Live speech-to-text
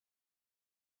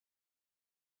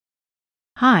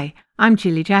Hi, I'm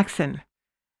Jyllie Jackson.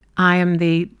 I am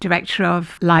the director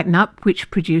of LightnUp, which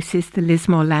produces the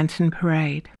Lismore Lantern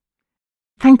Parade.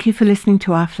 Thank you for listening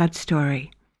to our flood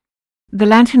story. The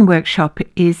Lantern Workshop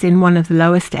is in one of the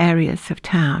lowest areas of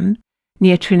town,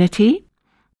 near Trinity.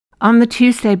 On the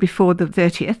Tuesday before the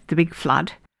 30th, the big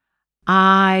flood,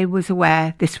 I was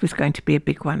aware this was going to be a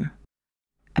big one.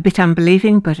 A bit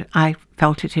unbelieving, but I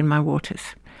felt it in my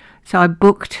waters. So I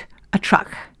booked a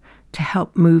truck to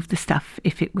help move the stuff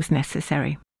if it was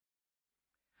necessary.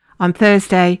 On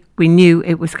Thursday, we knew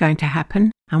it was going to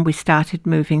happen and we started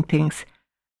moving things.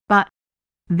 But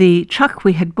the truck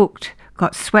we had booked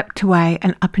got swept away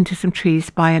and up into some trees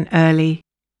by an early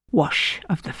wash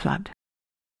of the flood.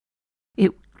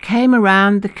 It came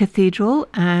around the cathedral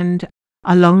and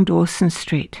along Dawson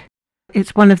Street.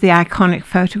 It's one of the iconic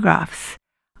photographs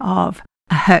of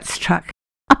a Hertz truck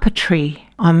up a tree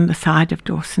on the side of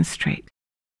Dawson Street.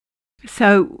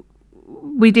 So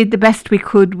we did the best we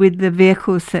could with the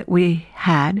vehicles that we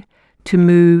had to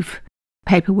move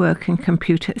paperwork and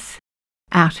computers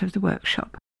out of the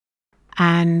workshop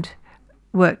and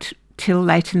worked till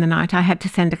late in the night. I had to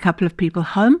send a couple of people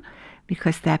home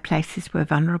because their places were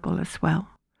vulnerable as well.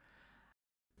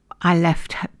 I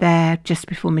left there just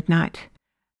before midnight.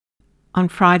 On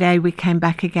Friday we came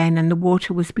back again and the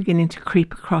water was beginning to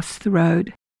creep across the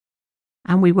road,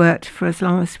 and we worked for as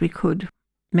long as we could.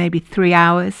 Maybe 3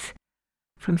 hours,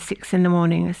 from 6 in the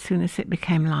morning as soon as it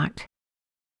became light.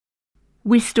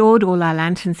 We stored all our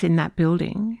lanterns in that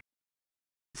building.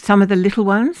 Some of the little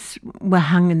ones were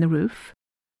hung in the roof,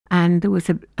 and there was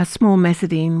a small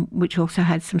mezzanine which also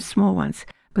had some small ones,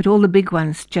 but all the big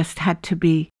ones just had to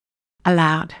be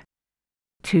allowed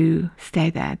to stay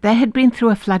there. They had been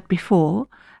through a flood before,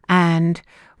 and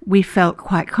we felt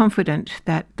quite confident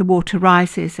that the water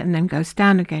rises and then goes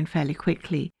down again fairly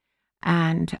quickly,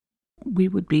 and we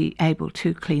would be able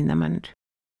to clean them and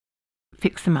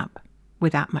fix them up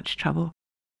without much trouble,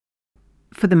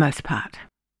 for the most part.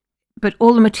 But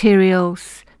all the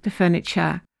materials, the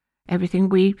furniture, everything,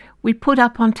 we put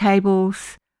up on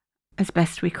tables as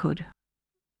best we could.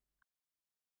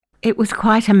 It was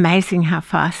quite amazing how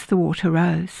fast the water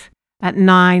rose. At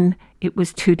 9, it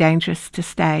was too dangerous to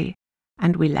stay,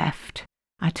 and we left.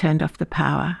 I turned off the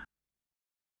power.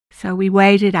 So we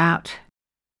waded out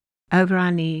over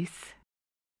our knees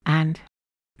and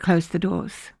closed the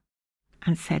doors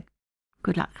and said,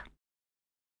 good luck.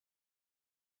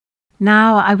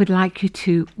 Now I would like you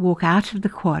to walk out of the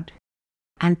quad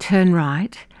and turn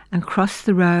right and cross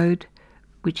the road,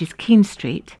 which is Keene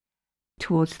Street,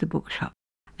 towards the bookshop.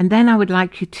 And then I would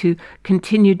like you to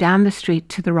continue down the street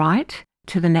to the right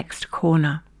to the next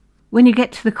corner. When you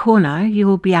get to the corner, you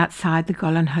will be outside the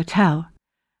Gollan Hotel.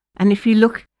 And if you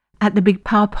look at the big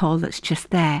power pole that's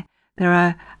just there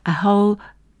are a whole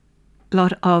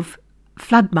lot of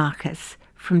flood markers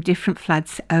from different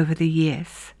floods over the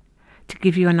years to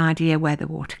give you an idea where the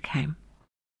water came.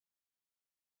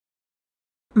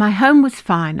 My home was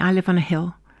fine. I live on a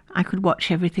hill. I could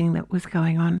watch everything that was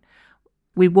going on.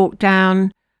 We walked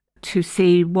down to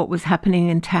see what was happening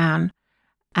in town,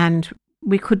 and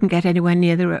we couldn't get anywhere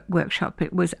near the workshop.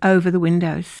 It was over the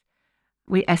windows.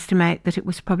 We estimate that it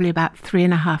was probably about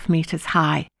 3.5 meters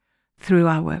high through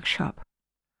our workshop.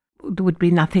 There would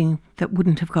be nothing that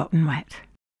wouldn't have gotten wet.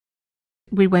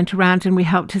 We went around and we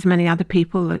helped as many other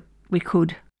people that we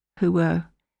could who were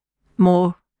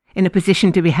more in a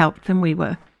position to be helped than we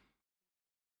were.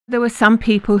 There were some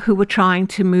people who were trying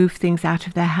to move things out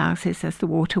of their houses as the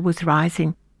water was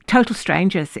rising. Total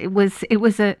strangers. It was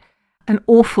an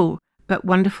awful but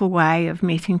wonderful way of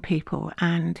meeting people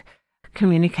and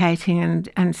communicating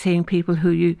and seeing people who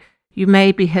you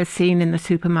maybe have seen in the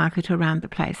supermarket around the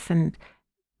place, and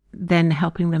then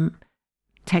helping them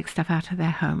take stuff out of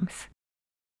their homes.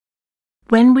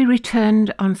 When we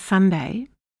returned on Sunday,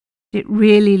 it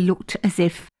really looked as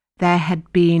if there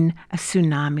had been a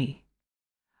tsunami.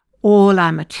 All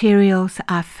our materials,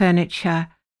 our furniture,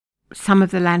 some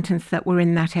of the lanterns that were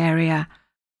in that area,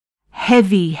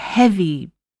 heavy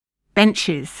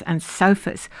benches and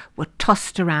sofas were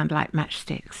tossed around like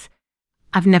matchsticks.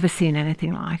 I've never seen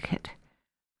anything like it.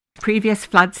 Previous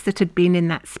floods that had been in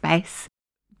that space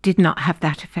did not have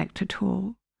that effect at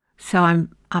all. So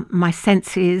my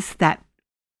sense is that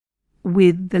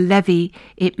with the levee,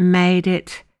 it made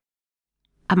it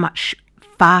a much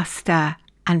faster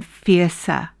and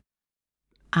fiercer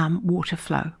water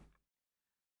flow.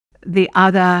 The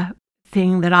other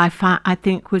thing that I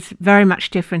think was very much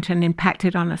different and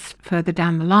impacted on us further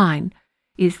down the line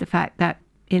is the fact that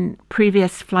in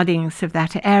previous floodings of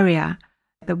that area,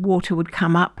 the water would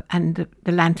come up and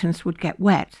the lanterns would get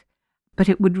wet, but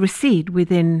it would recede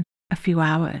within a few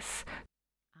hours.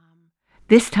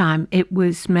 This time it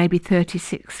was maybe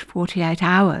 36, 48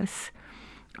 hours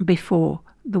before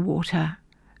the water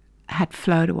had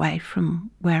flowed away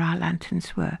from where our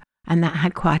lanterns were, and that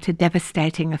had quite a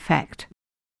devastating effect.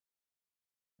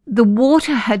 The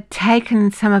water had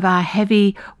taken some of our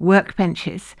heavy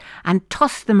workbenches and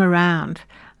tossed them around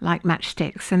like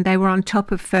matchsticks, and they were on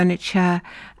top of furniture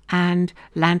and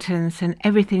lanterns, and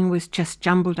everything was just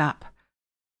jumbled up.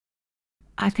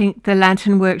 I think the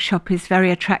lantern workshop is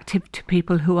very attractive to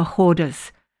people who are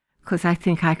hoarders, because I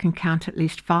think I can count at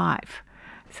least 5.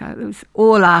 So it was,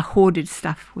 all our hoarded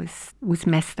stuff was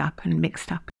messed up and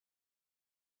mixed up.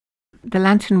 The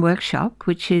Lantern Workshop,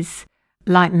 which is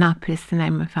LightnUp is the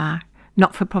name of our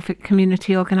not-for-profit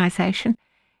community organisation,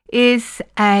 is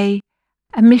a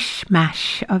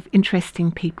mishmash of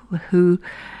interesting people who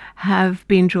have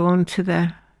been drawn to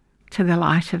the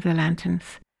light of the lanterns.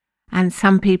 And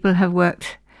some people have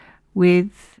worked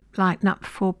with LightnUp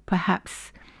for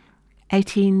perhaps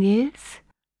 18 years,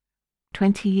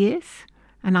 20 years,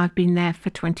 and I've been there for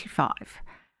 25.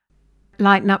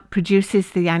 LightnUp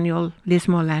produces the annual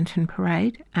Lismore Lantern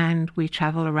Parade, and we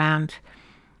travel around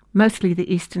mostly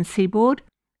the eastern seaboard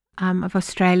of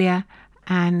Australia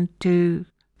and do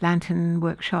lantern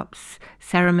workshops,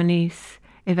 ceremonies,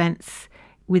 events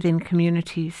within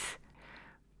communities,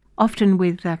 often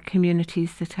with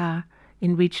communities that are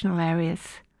in regional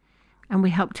areas, and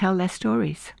we help tell their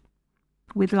stories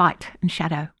with light and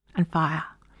shadow and fire.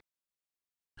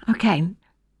 Okay,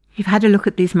 you've had a look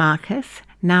at these markers.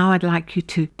 Now I'd like you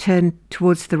to turn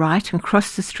towards the right and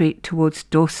cross the street towards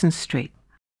Dawson Street,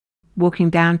 walking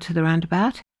down to the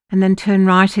roundabout, and then turn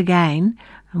right again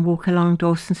and walk along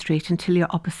Dawson Street until you're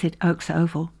opposite Oaks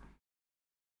Oval.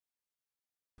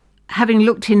 Having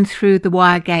looked in through the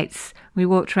wire gates, we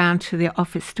walked round to the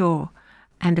office door,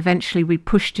 and eventually we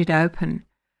pushed it open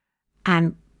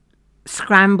and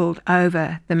scrambled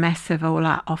over the mess of all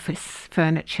our office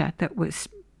furniture that was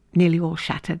nearly all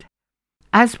shattered.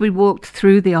 As we walked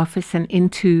through the office and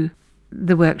into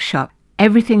the workshop,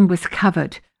 everything was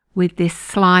covered with this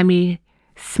slimy,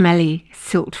 smelly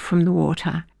silt from the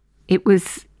water. It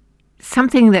was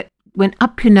something that went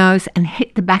up your nose and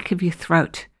hit the back of your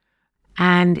throat.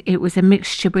 And it was a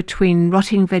mixture between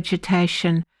rotting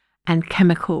vegetation and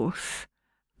chemicals.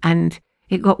 And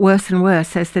it got worse and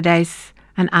worse as the days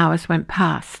and hours went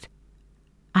past.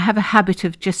 I have a habit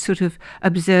of just sort of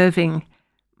observing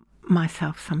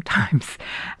myself sometimes.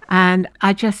 And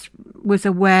I just was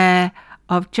aware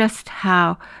of just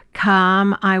how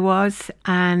calm I was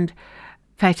and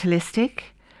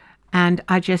fatalistic. And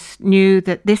I just knew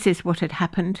that this is what had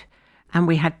happened and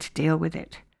we had to deal with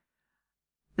it.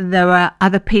 There were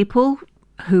other people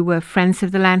who were friends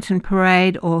of the Lantern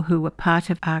Parade or who were part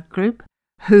of our group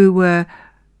who were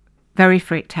very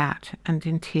freaked out and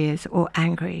in tears or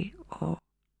angry or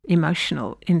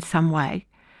emotional in some way.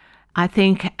 I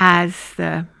think as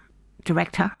the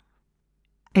director,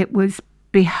 it was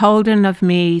beholden of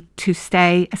me to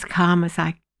stay as calm as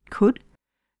I could,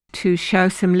 to show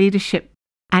some leadership,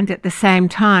 and at the same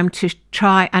time to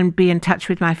try and be in touch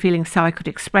with my feelings so I could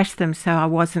express them so I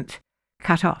wasn't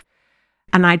cut off.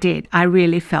 And I did. I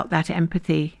really felt that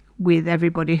empathy with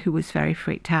everybody who was very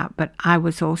freaked out, but I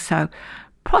was also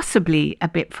possibly a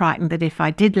bit frightened that if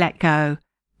I did let go,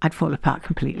 I'd fall apart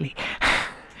completely.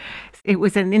 It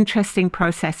was an interesting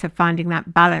process of finding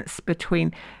that balance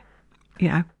between,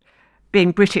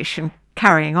 being British and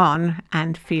carrying on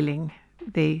and feeling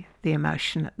the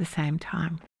emotion at the same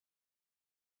time.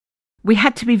 We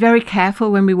had to be very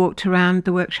careful when we walked around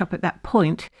the workshop at that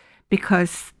point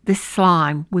because this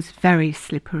slime was very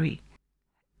slippery.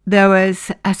 There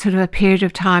was a sort of a period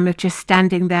of time of just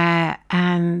standing there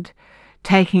and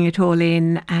taking it all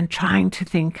in and trying to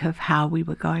think of how we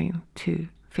were going to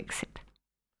fix it.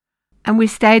 And we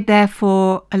stayed there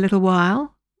for a little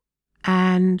while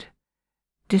and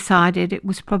decided it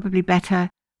was probably better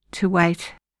to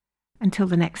wait until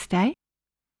the next day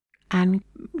and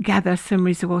gather some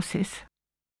resources.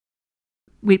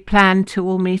 We planned to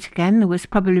all meet again. There was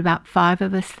probably about 5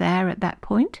 of us there at that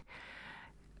point.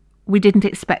 We didn't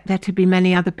expect there to be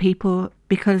many other people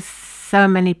because so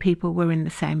many people were in the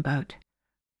same boat.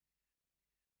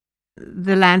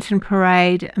 The Lantern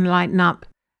Parade and LightnUp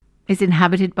is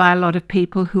inhabited by a lot of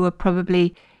people who are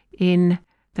probably in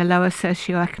the lower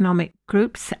socioeconomic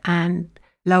groups, and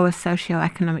lower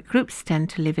socioeconomic groups tend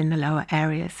to live in the lower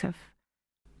areas of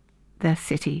the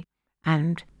city,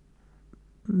 and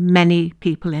many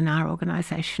people in our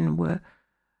organisation were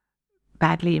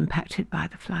badly impacted by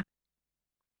the flood.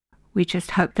 We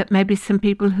just hoped that maybe some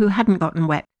people who hadn't gotten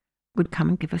wet would come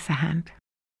and give us a hand.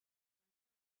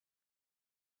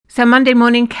 So Monday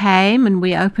morning came and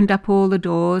we opened up all the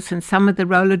doors, and some of the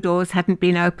roller doors hadn't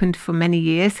been opened for many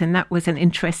years, and that was an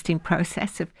interesting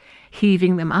process of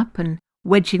heaving them up and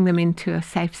wedging them into a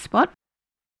safe spot.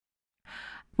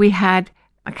 We had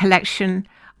a collection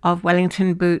of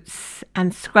Wellington boots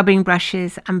and scrubbing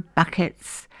brushes and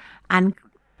buckets and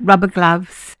rubber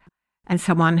gloves, and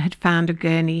someone had found a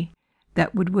gurney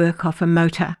that would work off a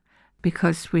motor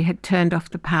because we had turned off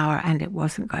the power and it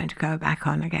wasn't going to go back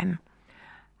on again.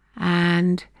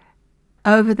 And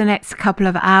over the next couple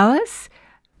of hours,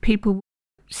 people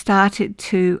started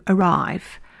to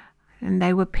arrive, and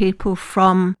they were people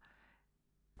from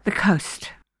the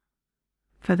coast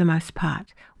for the most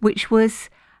part, which was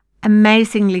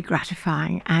amazingly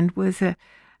gratifying and was a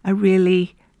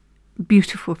really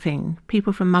beautiful thing.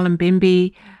 People from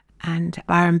Mullumbimby and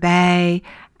Byron Bay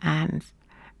and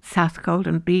South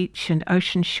Golden Beach and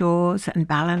Ocean Shores and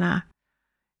Ballina.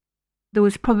 There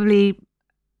was probably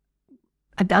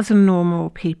a dozen or more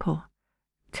people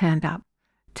turned up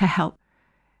to help.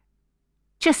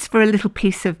 Just for a little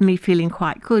piece of me feeling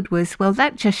quite good was, well,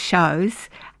 that just shows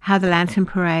how the Lantern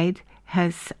Parade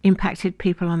has impacted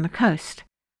people on the coast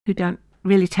who don't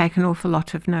really take an awful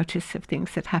lot of notice of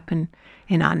things that happen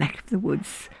in our neck of the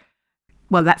woods.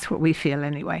 Well, that's what we feel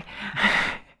anyway.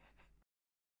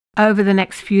 Over the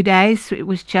next few days, it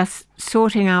was just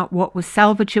sorting out what was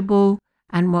salvageable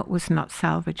and what was not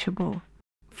salvageable.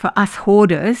 For us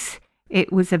hoarders,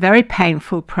 it was a very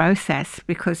painful process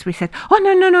because we said, oh,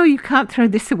 no, you can't throw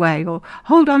this away, or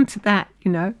hold on to that,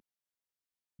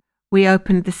 We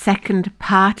opened the second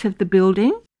part of the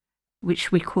building,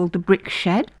 which we called the brick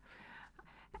shed,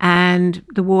 and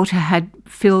the water had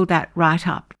filled that right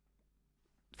up,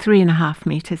 3.5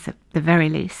 metres at the very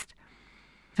least.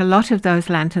 A lot of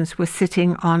those lanterns were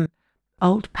sitting on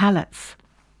old pallets,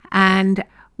 and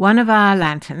one of our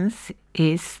lanterns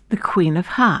is the Queen of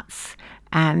Hearts,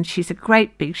 and she's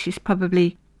she's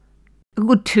probably a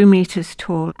good 2 metres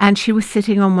tall, and she was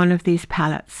sitting on one of these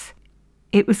pallets.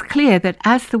 It was clear that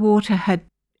as the water had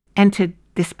entered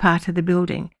this part of the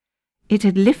building, it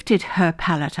had lifted her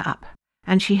pallet up,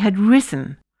 and she had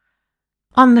risen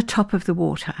on the top of the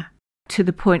water to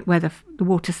the point where the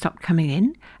water stopped coming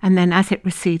in, and then as it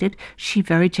receded, she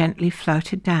very gently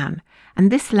floated down. And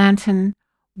this lantern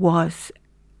was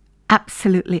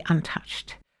absolutely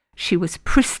untouched. She was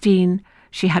pristine,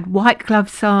 she had white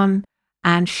gloves on,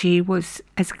 and she was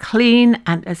as clean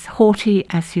and as haughty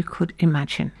as you could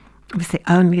imagine. It was the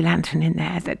only lantern in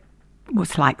there that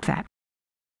was like that.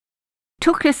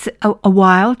 Took us a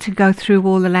while to go through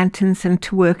all the lanterns and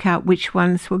to work out which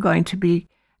ones were going to be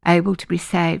able to be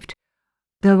saved.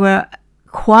 There were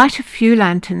quite a few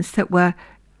lanterns that were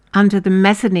under the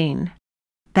mezzanine.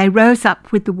 They rose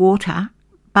up with the water,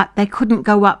 but they couldn't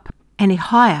go up any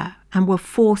higher and were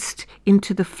forced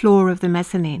into the floor of the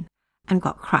mezzanine and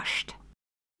got crushed.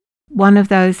 One of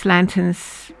those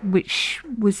lanterns, which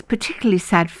was particularly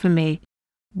sad for me,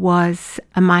 was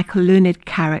a Michael Looney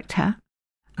character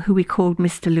who we called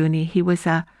Mr. Looney. He was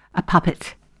a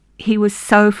puppet. He was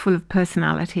so full of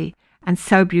personality and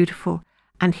so beautiful,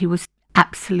 and he was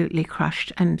absolutely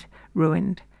crushed and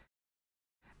ruined.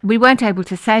 We weren't able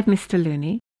to save Mr.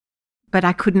 Looney, but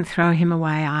I couldn't throw him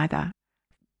away either.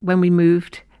 When we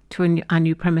moved to our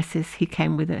new premises, he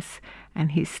came with us,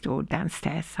 and he's stored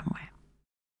downstairs somewhere.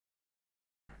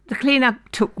 The clean-up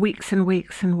took weeks and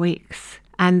weeks and weeks,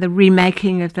 and the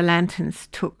remaking of the lanterns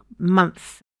took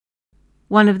months.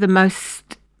 One of the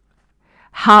most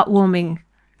heartwarming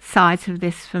sides of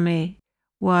this for me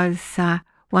was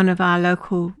one of our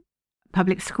local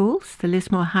public schools, the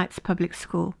Lismore Heights Public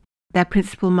School. Their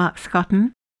principal, Mark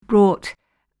Scotton, brought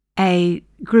a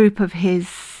group of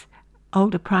his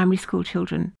older primary school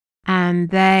children,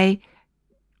 and they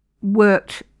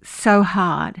worked so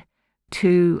hard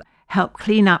to help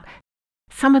clean up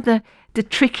some of the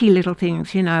tricky little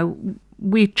things.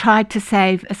 We tried to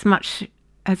save as much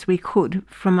as we could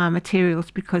from our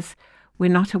materials because we're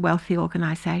not a wealthy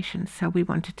organisation, so we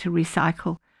wanted to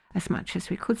recycle as much as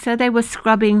we could. So they were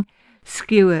scrubbing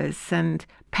skewers and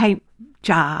paint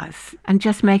jars and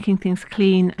just making things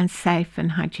clean and safe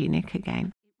and hygienic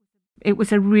again. It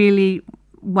was a really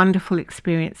wonderful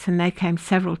experience, and they came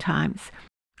several times,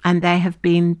 and they have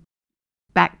been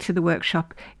back to the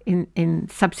workshop in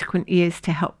subsequent years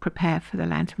to help prepare for the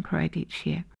Lantern Parade each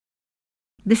year.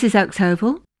 This is Oaks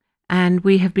Oval, and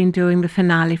we have been doing the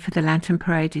finale for the Lantern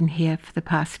Parade in here for the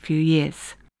past few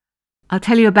years. I'll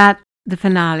tell you about the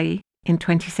finale in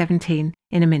 2017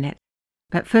 in a minute,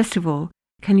 but first of all,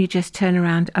 can you just turn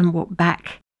around and walk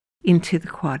back into the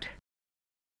quad?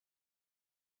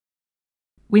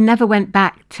 We never went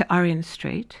back to Orion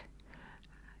Street.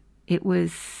 It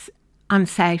was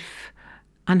unsafe,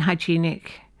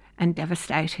 unhygienic, and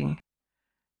devastating.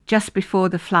 Just before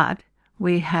the flood,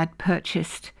 we had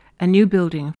purchased a new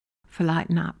building for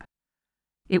LightnUp.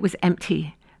 It was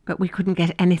empty, but we couldn't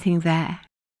get anything there.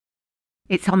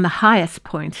 It's on the highest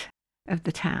point of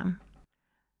the town.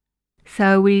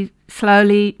 So we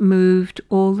slowly moved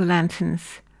all the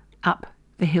lanterns up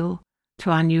the hill to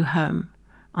our new home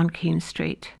on Keene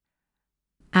Street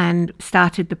and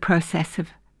started the process of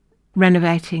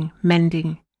renovating,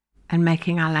 mending, and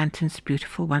making our lanterns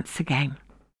beautiful once again.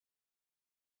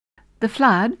 The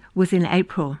flood was in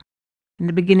April, in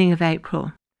the beginning of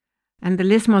April, and the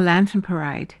Lismore Lantern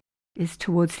Parade is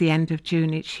towards the end of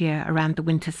June each year around the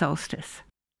winter solstice.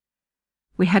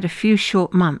 We had a few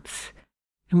short months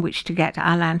in which to get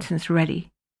our lanterns ready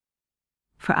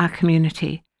for our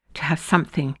community to have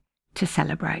something to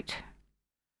celebrate.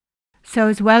 So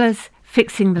as well as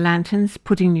fixing the lanterns,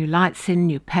 putting new lights in,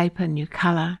 new paper, new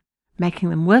colour, making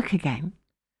them work again,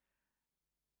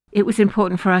 it was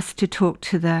important for us to talk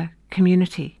to the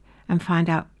community and find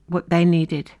out what they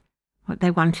needed, what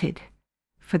they wanted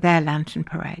for their lantern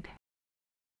parade.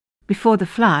 Before the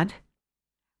flood,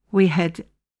 we had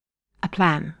a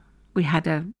plan. We had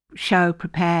a show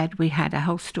prepared, we had a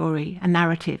whole story, a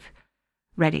narrative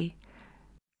ready.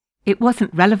 It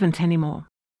wasn't relevant anymore.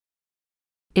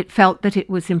 It felt that it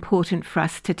was important for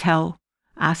us to tell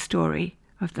our story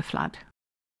of the flood.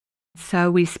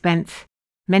 So we spent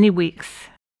many weeks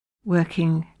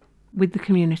working with the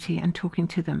community and talking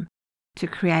to them to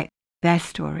create their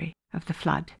story of the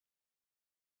flood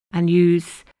and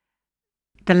use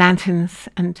the lanterns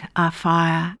and our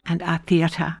fire and our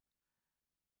theatre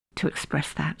to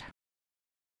express that.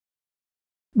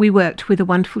 We worked with a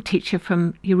wonderful teacher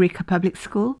from Eureka Public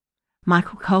School,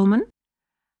 Michael Coleman,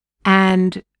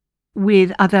 and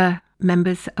with other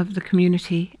members of the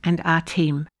community and our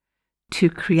team to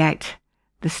create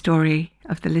the story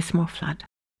of the Lismore flood.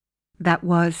 That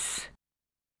was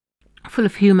full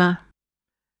of humour,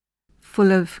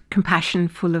 full of compassion,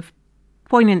 full of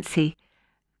poignancy,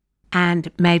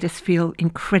 and made us feel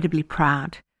incredibly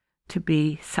proud to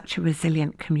be such a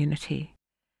resilient community.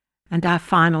 And our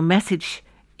final message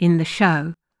in the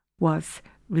show was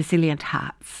resilient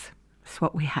hearts. That's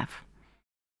what we have.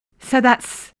 So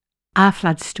that's our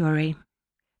flood story.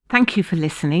 Thank you for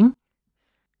listening.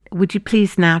 Would you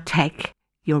please now take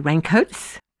your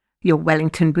raincoats, your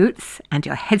Wellington boots, and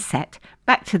your headset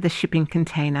back to the shipping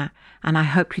container, and I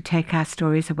hope you take our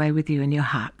stories away with you in your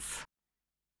hearts.